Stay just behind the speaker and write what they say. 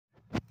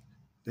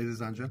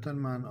Ladies and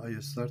gentlemen, I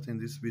start in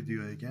this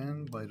video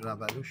again by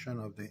revelation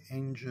of the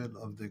angel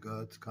of the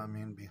God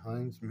coming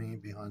behind me,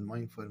 behind my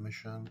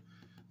information,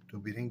 to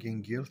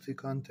bringing guilty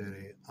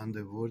country and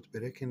the world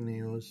breaking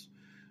news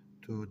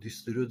to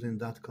distribute in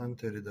that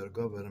country their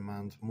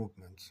government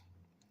movement.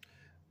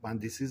 And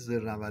this is the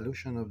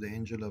revelation of the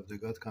angel of the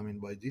God coming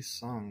by this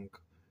song,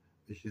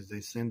 which is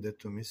they send it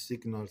to me,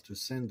 signal to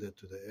send it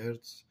to the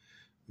earth.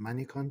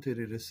 Many countries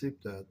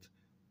received that.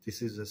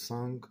 This is the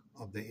song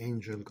of the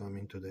angel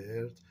coming to the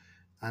earth.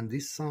 And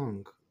this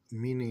song,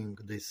 meaning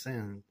they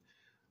send,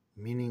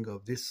 meaning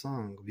of this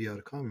song, we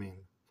are coming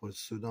for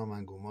Sudam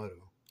and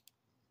Gumaru.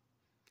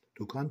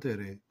 To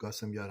country,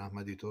 Ghasem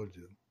Yarahmadi told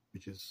you,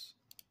 which is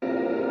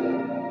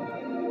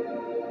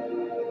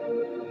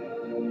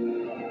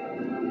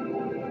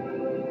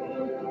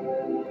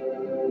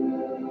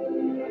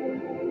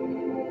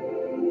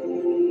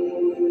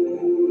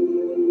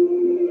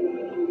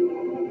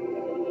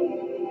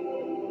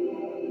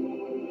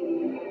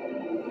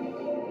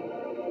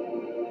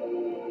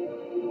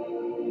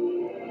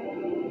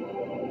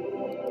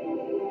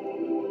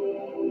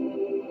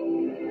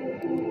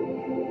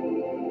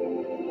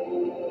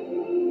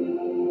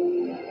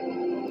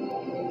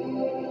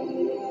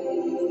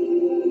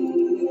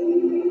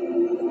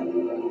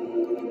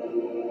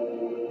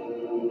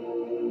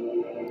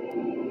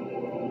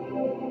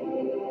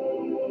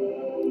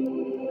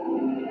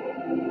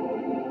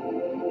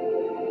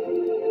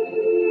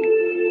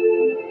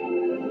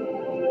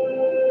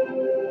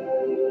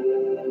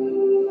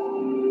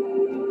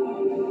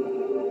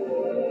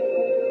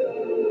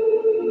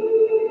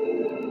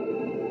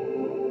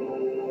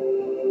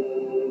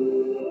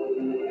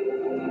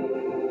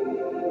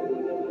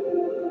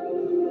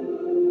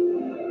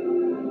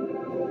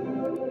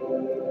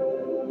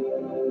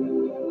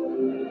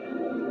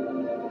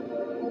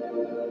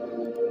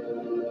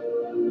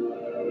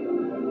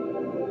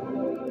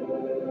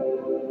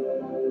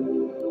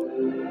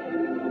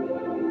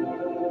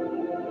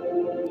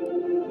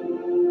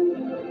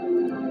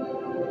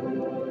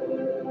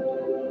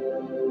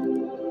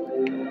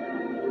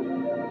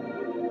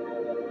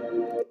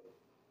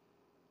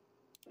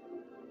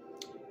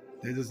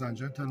Ladies and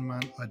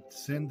gentlemen, I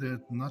sent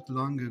it not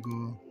long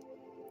ago.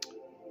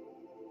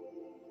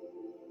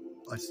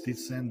 I still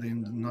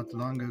sending not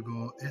long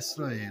ago.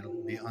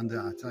 Israel be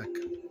under attack,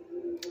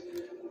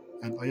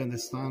 and I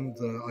understand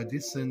I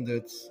did send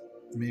it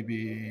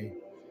maybe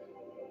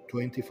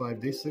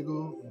 25 days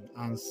ago,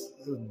 and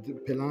the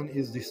plan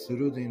is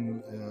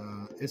destroying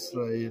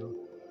Israel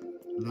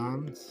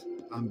land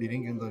and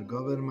bringing their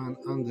government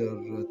and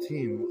their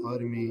team,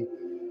 army,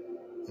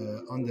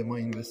 under my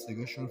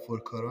investigation for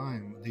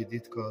crime they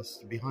did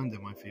cast behind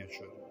my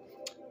future.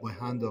 By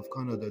hand of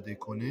Canada they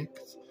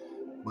connect,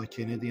 by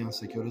Canadian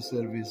Security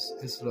Service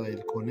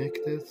Israel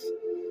connected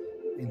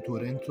in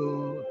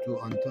Toronto to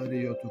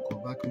Ontario to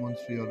Quebec,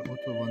 Montreal,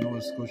 Ottawa,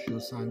 Nova Scotia,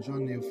 Saint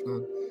John,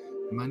 Newfoundland,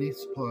 many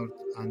part,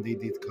 and they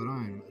did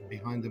crime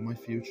behind my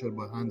future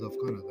by hand of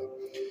Canada.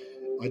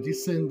 I did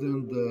send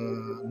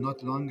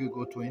not long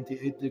ago,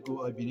 28 days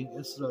ago, I believe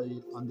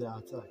Israel under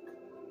attack.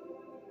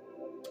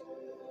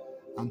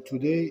 And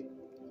today,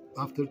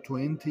 after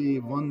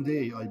 21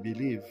 days, I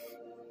believe,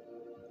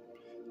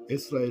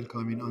 Israel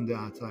coming under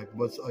attack.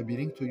 But I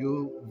bring to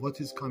you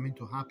what is coming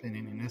to happen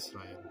in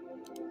Israel.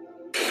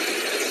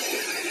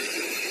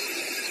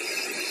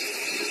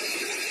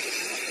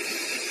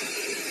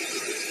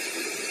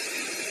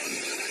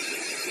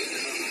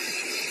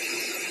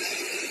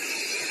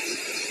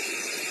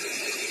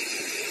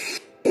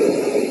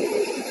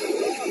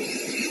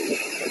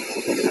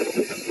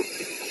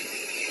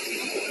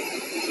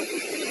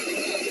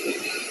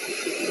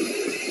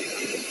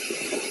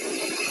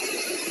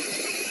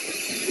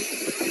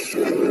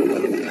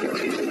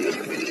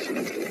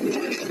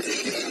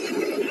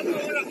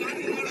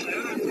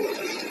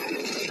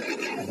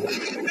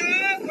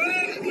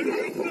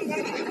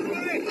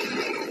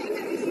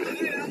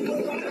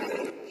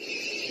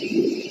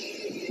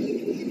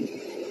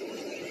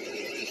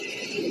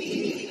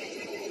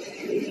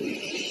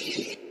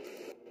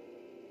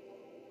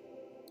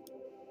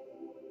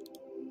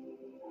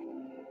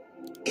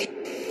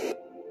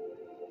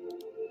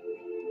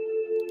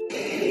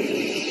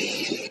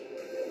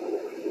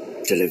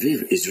 Tel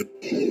Aviv is...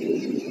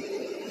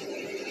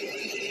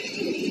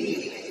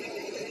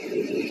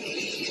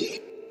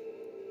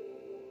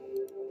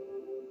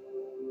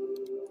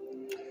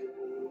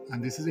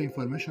 And this is the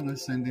information I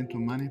send into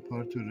many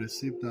parts to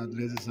receive that,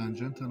 ladies and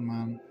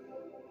gentlemen,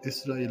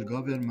 Israel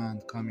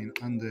government coming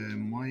under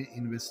my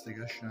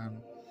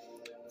investigation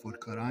for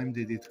crime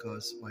they did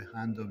cause by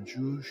hand of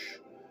Jewish,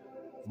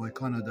 by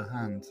Canada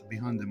hand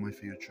behind my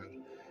future.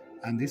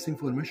 And this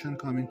information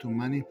coming to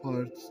many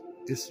parts,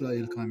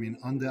 Israel coming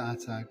under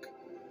attack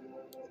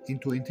in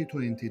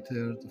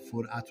 2023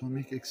 for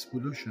atomic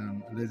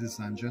explosion, ladies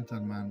and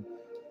gentlemen,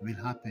 will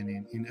happen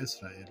in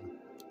Israel.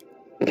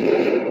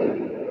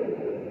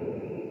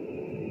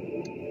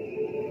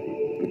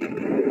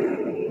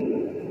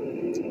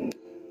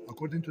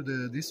 According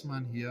to this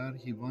man here,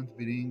 he won't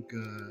bring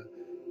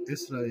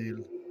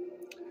Israel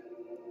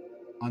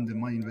under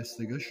my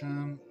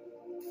investigation,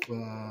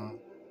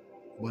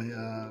 by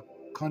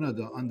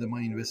Canada under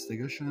my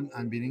investigation,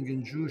 and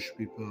bringing Jewish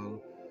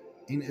people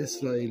in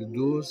Israel.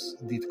 Those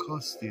did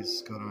cause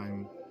this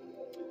crime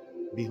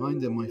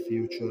behind my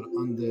future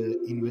under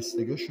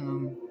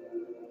investigation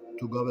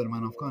to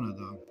government of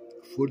Canada.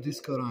 For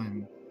this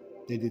crime,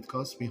 they did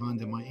cause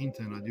behind my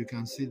internet. You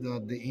can see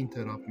that they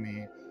interrupt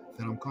me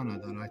from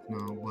Canada right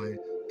now by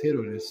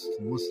terrorist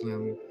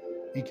Muslim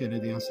in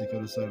Canadian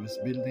Security Service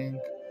building.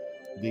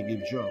 They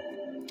give job.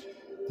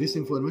 This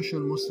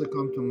information must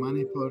come to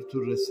many parts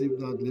to receive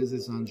that,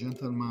 ladies and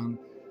gentlemen.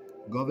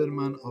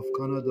 Government of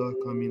Canada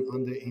coming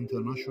under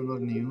international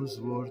news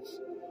world,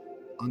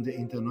 under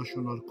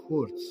international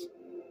courts,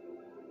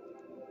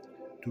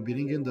 to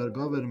bring in their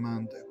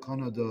government,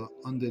 Canada,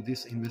 under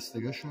this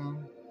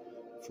investigation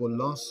for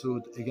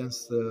lawsuit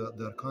against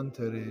their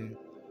country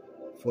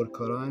for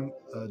crime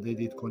they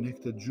did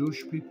connected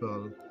Jewish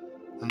people,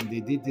 and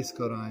they did this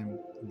crime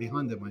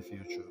behind my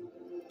future.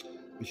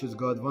 Which is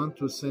God want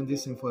to send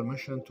this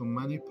information to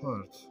many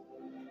parts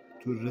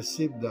to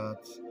receive that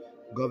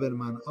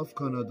government of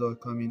Canada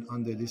coming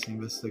under this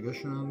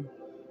investigation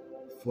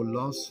for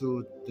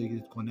lawsuit they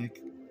did connect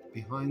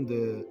behind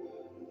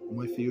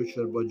my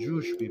future by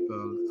Jewish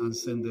people, and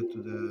send it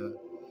to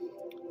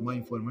my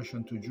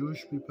information to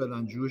Jewish people,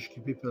 and Jewish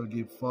people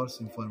give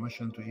false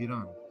information to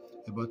Iran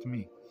about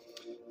me.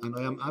 And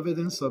I am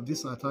evidence of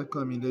this attack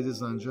coming,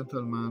 ladies and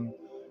gentlemen,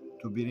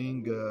 to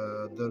bring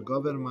the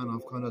government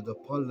of Canada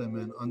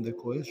Parliament under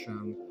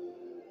coercion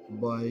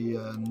by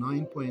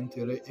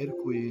 9.0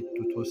 earthquake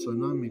to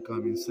tsunami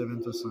coming, 7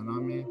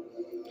 tsunami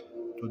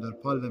to their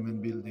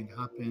parliament building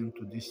happened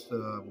to this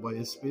by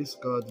a space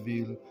God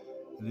will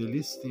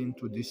releasing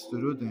to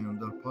destroy them,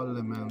 their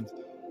parliament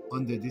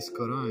under this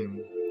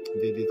crime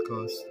they did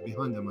cause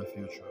behind my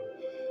future.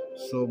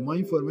 So my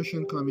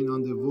information coming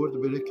on the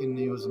world breaking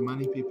news,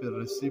 many people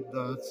receive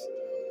that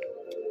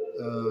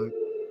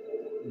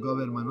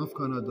government of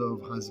Canada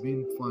has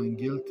been found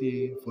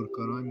guilty for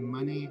crime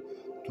money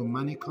to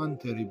many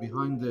country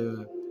behind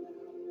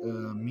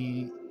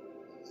me.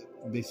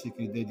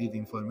 Basically they did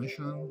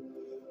information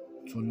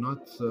to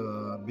not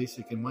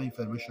basically my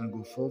information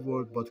go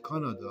forward, but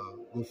Canada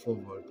go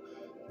forward,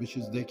 which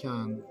is they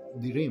can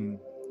dream,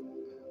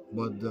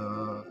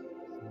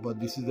 but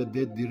this is a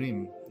dead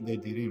dream. They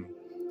dream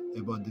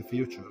about the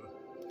future.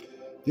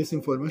 This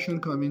information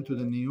coming to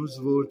the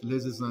news world,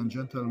 ladies and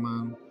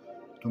gentlemen,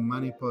 to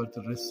many parts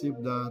receive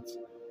that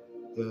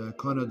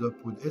Canada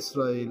put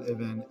Israel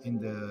even in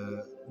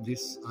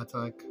this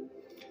attack,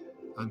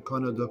 and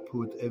Canada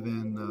put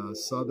even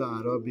Saudi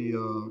Arabia.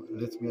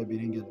 Let me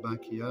bring it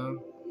back here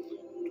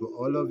to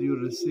all of you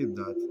receive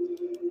that.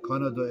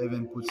 Canada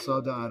even put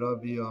Saudi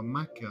Arabia,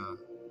 Mecca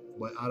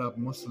by Arab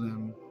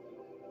Muslim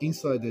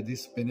inside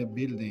this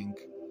building,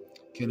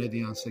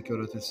 Canadian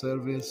Security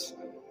Service,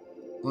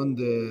 on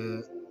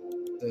the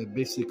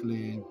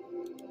basically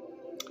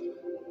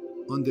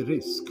on the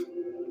risk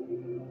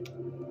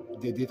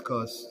they did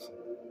cost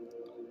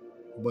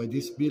by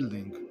this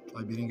building.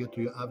 I bring it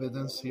to you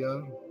evidence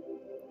here.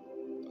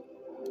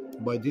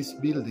 By this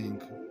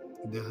building,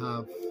 they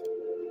have,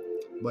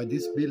 by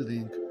this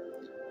building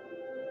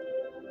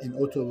in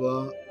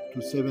Ottawa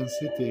to 7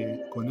 cities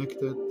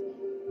connected,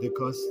 the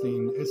cost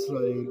in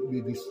Israel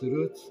be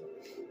destroyed.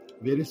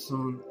 Very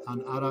soon,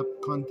 an Arab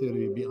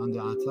country be under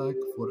attack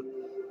for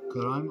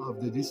crime of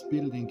this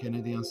building,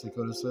 Canadian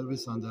Security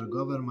Service and their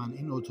government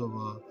in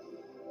Ottawa,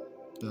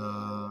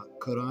 the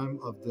crime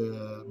of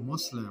the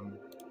Muslim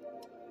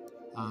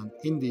and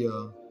India,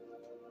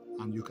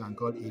 and you can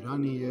call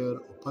Iranian here,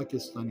 or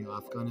Pakistani,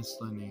 or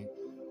Afghanistani,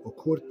 or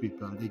Kurd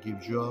people, they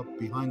give job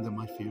behind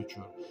my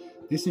future.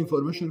 This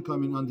information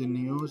coming on the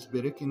news,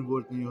 breaking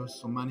world news,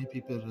 so many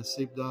people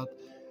receive that.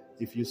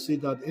 If you see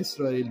that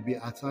Israel be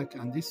attacked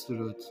and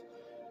destroyed,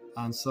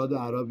 and Saudi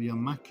Arabia,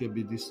 Mecca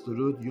be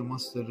destroyed, you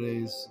must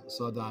raise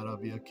Saudi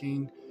Arabia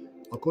king.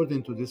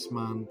 According to this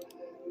man,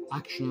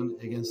 action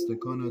against the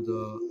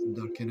Canada,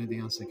 the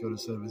Canadian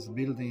Security Service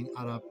building,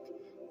 Arab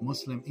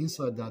Muslim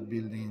inside that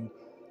building,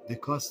 they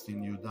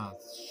costing you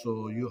that.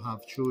 So you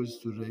have choice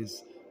to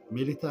raise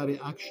military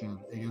action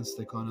against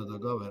the Canada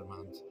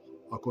government,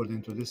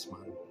 according to this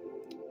man,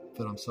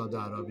 from Saudi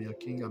Arabia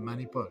king and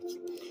many parts.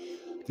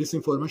 This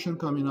information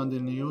coming on the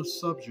news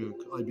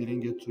subject, I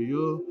bring it to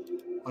you.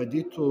 I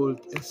did told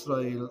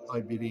Israel I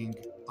bring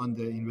on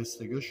the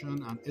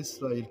investigation, and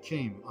Israel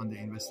came on the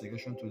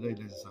investigation today,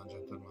 ladies and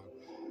gentlemen.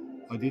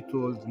 I did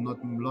told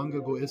not long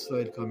ago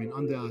Israel coming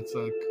on the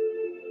attack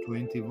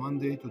 21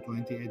 days to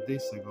 28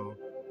 days ago.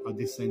 I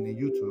did send in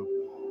YouTube,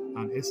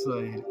 and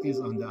Israel is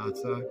on the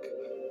attack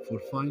for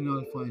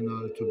final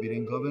to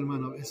bring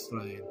government of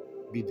Israel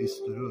be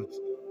destroyed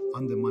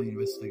under my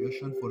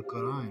investigation for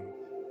crime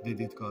they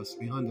did cause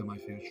behind my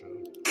future.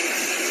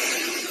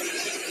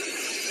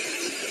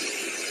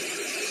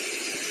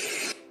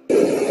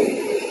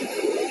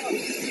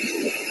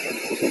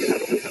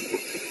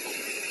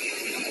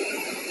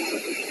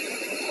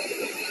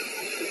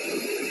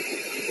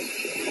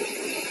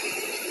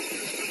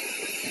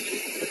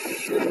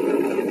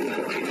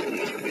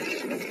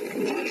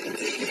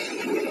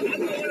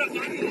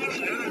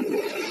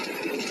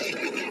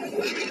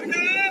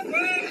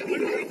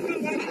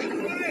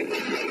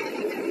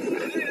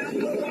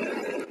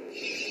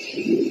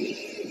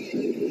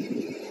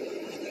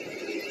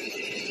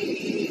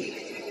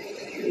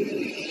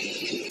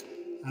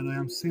 And I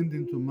am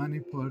sending to many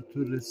parts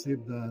to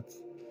receive that.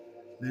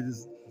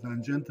 Ladies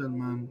and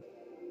gentlemen,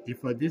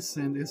 if I did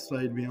send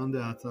Israel beyond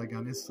the attack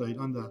and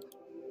Israel under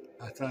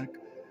attack,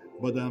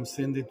 but I am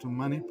sending to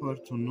many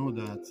parts to know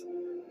that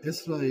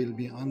Israel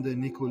be under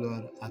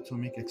nuclear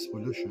atomic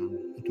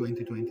explosion in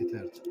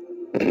 2023.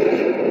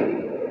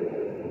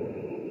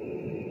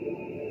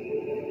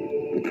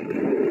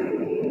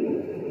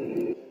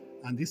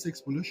 And this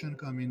explosion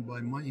coming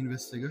by my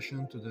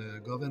investigation to the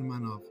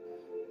government of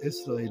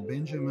Israel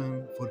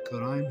Benjamin for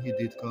crime he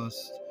did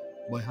cast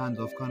by hand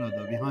of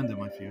Canada behind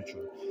my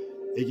future.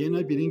 Again,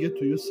 I bring it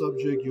to you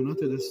subject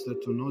United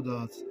States to know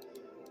that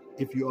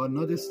if you are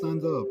not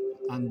stand up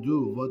and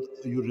do what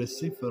you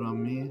receive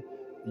from me,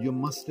 you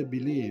must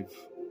believe.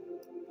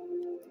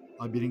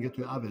 I bring it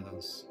to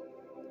evidence.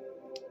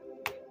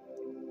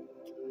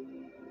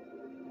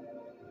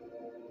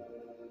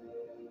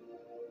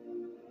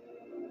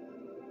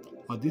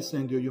 At this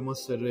end, you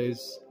must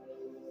raise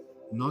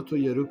NATO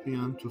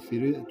European to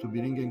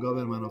bring in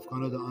government of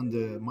Canada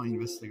under my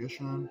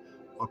investigation,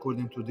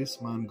 according to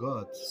this man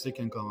God,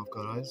 second come of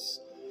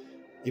Christ.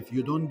 If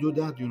you don't do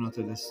that,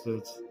 United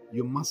States,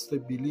 you must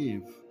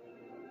believe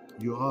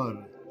you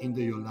are in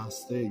your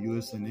last day,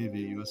 U.S.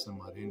 Navy, U.S.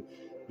 Marine,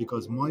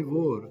 because my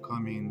word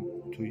coming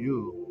to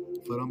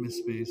you from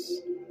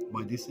space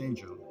by this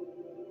angel.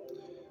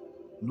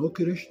 No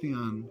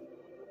Christian,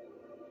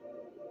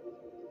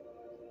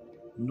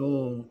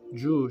 no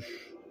Jewish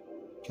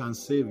can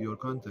save your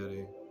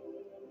country.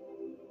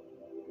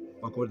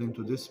 According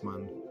to this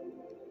man,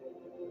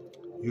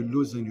 you're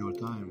losing your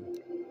time.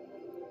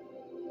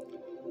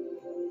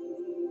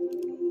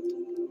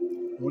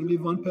 Only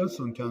one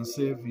person can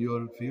save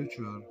your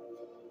future,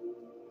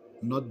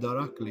 not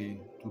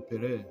directly to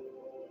pray.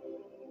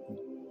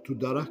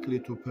 Directly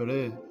to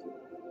pray,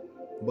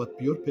 but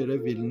pure prayer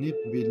will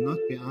not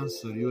be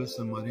answered, U.S.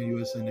 Marine,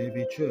 U.S.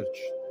 Navy, Church,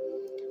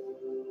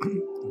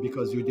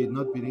 because you did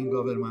not bring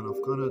government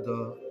of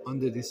Canada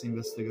under this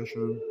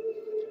investigation,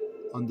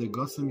 under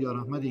Ghasem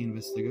Yarahmadi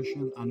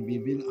investigation, and we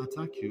will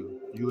attack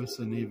you, U.S.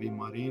 Navy,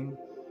 Marine,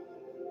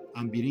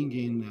 and bring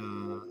in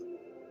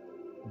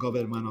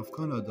government of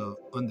Canada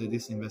under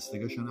this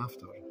investigation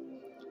after,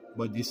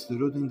 by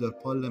destroying the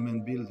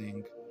parliament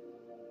building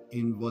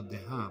in what they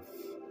have,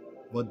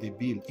 what they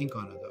build in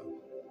Canada.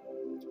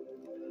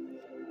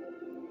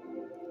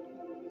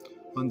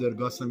 Under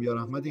Ghasem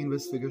Yarahmadi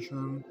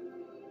investigation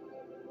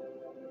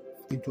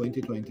in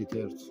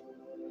 2023,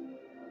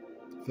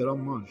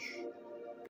 from March.